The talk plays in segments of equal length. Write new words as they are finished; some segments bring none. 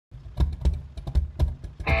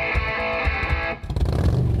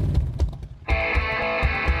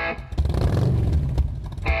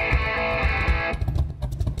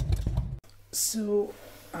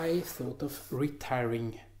I thought of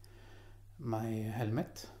retiring my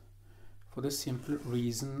helmet for the simple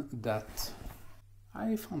reason that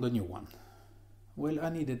I found a new one. Well, I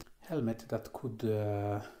needed a helmet that could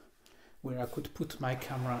where I could put my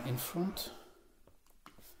camera in front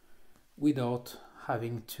without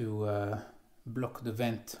having to block the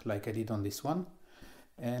vent like I did on this one,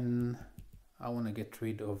 and I want to get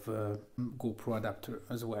rid of GoPro adapter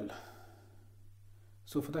as well.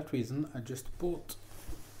 So for that reason I just bought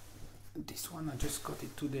this one. I just got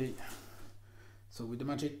it today. So with the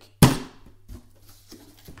magic I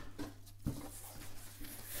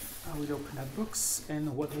will open that box,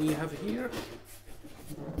 and what we have here,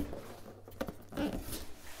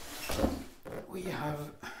 we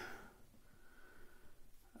have,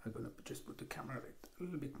 I'm gonna just put the camera a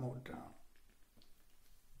little bit more down.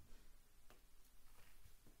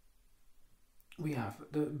 We have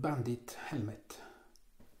the Bandit helmet.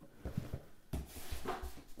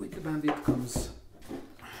 With the Bandit comes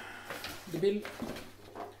the bill,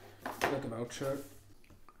 like a voucher.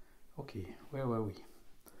 Okay, where were we?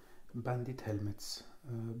 Bandit helmets.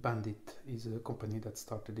 Bandit is a company that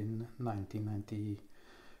started in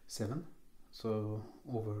 1997, so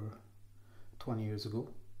over 20 years ago,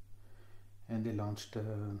 and they launched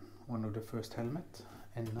one of the first helmet,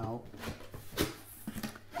 and now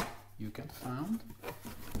you can find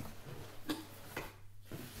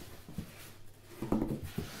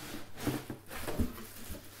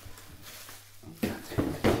that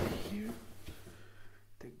helmet here.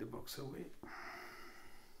 Take the box away.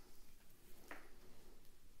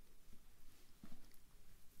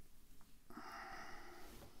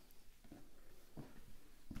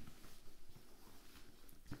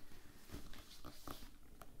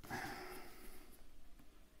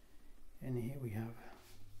 And here we have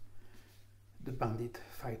the Bandit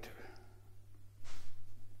Fighter,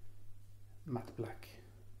 matte black.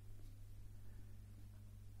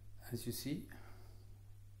 As you see,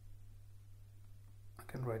 I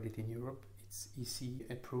can ride it in Europe. It's EC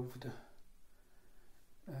approved.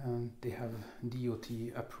 They have DOT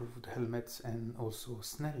approved helmets and also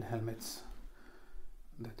Snell helmets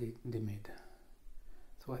that they made.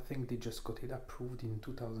 So I think they just got it approved in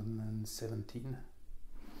 2017.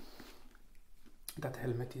 That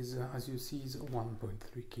helmet is, as you see, is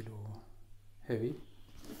 1.3 kilo heavy,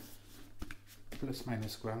 plus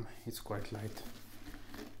minus gram. It's quite light.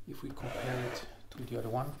 If we compare it to the other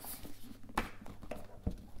one,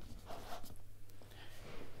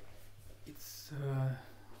 it's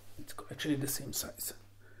actually the same size.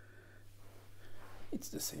 It's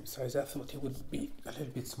the same size. I thought it would be a little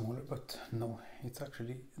bit smaller, but no, it's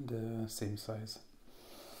actually the same size.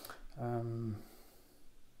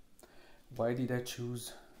 Why did I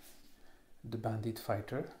choose the Bandit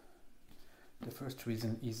Fighter? The first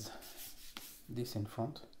reason is this in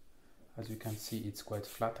front. As you can see, it's quite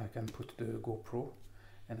flat. I can put the GoPro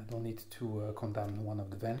and I don't need to come down one of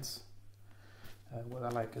the vents. What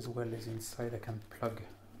I like as well is inside I can plug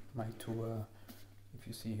my two, if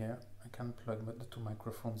you see here, I can plug the two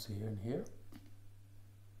microphones here and here.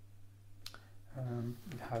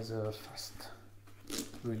 It has a fast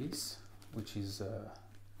release, which is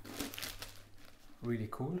really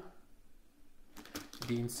cool.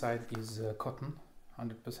 The inside is cotton,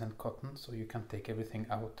 100% cotton, so you can take everything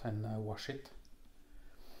out and wash it.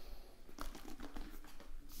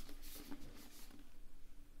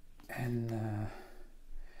 And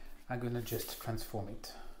I'm gonna just transform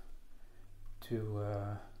it to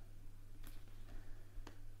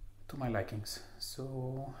my likings.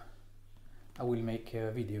 So I will make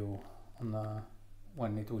a video on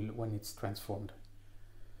when it's transformed.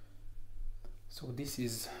 So this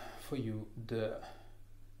is for you the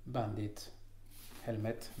Bandit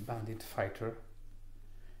helmet, Bandit Fighter.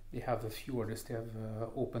 They have a few others. They have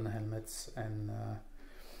open helmets, and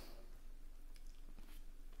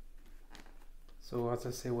so as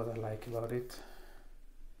I say, what I like about it,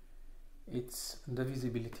 it's the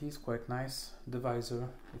visibility is quite nice. The visor,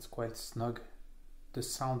 it's quite snug. The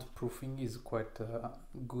soundproofing is quite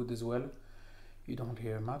good as well. You don't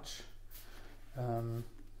hear much.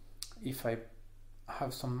 If I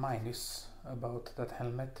have some minus about that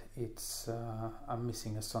helmet, it's I'm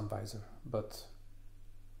missing a sun visor, but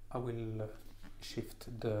I will shift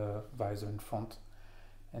the visor in front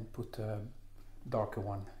and put a darker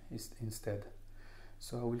one instead.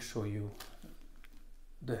 So I will show you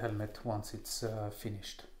the helmet once it's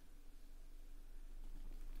finished.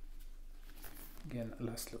 Again, a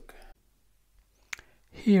last look.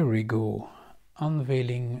 Here we go,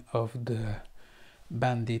 unveiling of the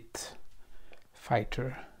Bandit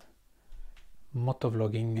Fighter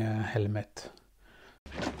motovlogging helmet.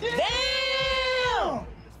 Damn!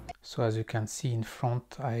 So as you can see in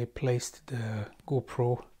front, I placed the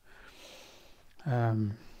GoPro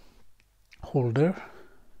holder.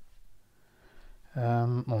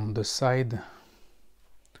 On the side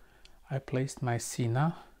I placed my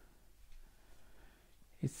Sina.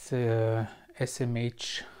 It's a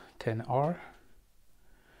SMH 10R.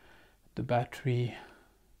 The battery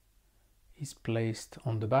is placed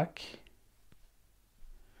on the back.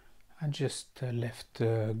 I just left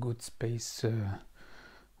good space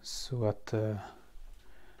so that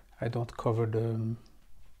I don't cover the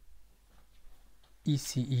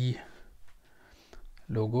ECE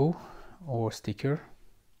logo or sticker.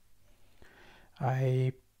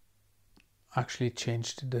 I actually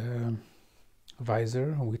changed the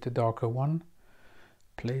visor with a darker one,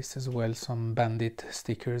 placed as well some Bandit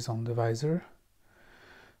stickers on the visor,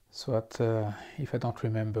 so that if I don't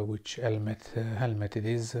remember which helmet it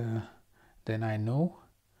is, then I know.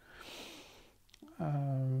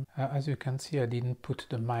 As you can see, I didn't put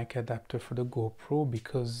the mic adapter for the GoPro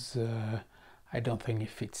because I don't think it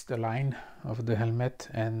fits the line of the helmet,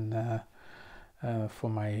 and on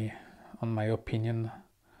my opinion,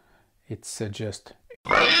 it's just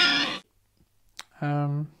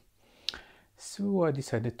so I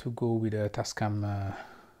decided to go with a Tascam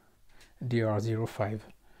DR05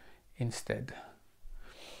 instead,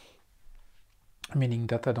 meaning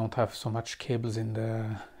that I don't have so much cables in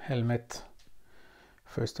the helmet,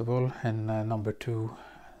 first of all, and number two,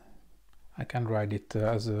 I can ride it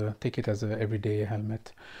take it as a everyday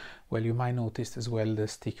helmet. Well, you might notice as well the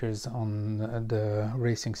stickers on the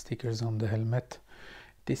racing stickers on the helmet.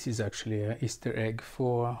 This is actually an Easter egg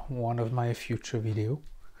for one of my future videos.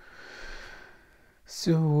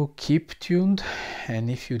 So keep tuned, and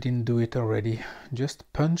if you didn't do it already, just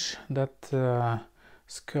punch that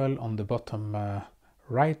skull on the bottom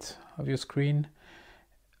right of your screen,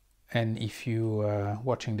 and if you are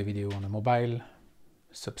watching the video on a mobile,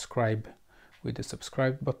 subscribe with the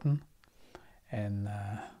subscribe button, and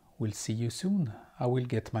we'll see you soon. I will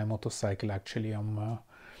get my motorcycle actually on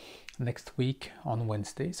next week on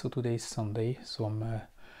Wednesday, so today is Sunday, so I'm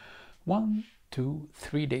 1, 2,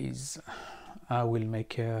 3 days I will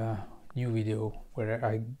make a new video where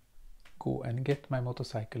I go and get my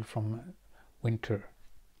motorcycle from Winter.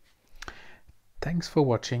 Thanks for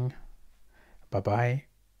watching. Bye bye.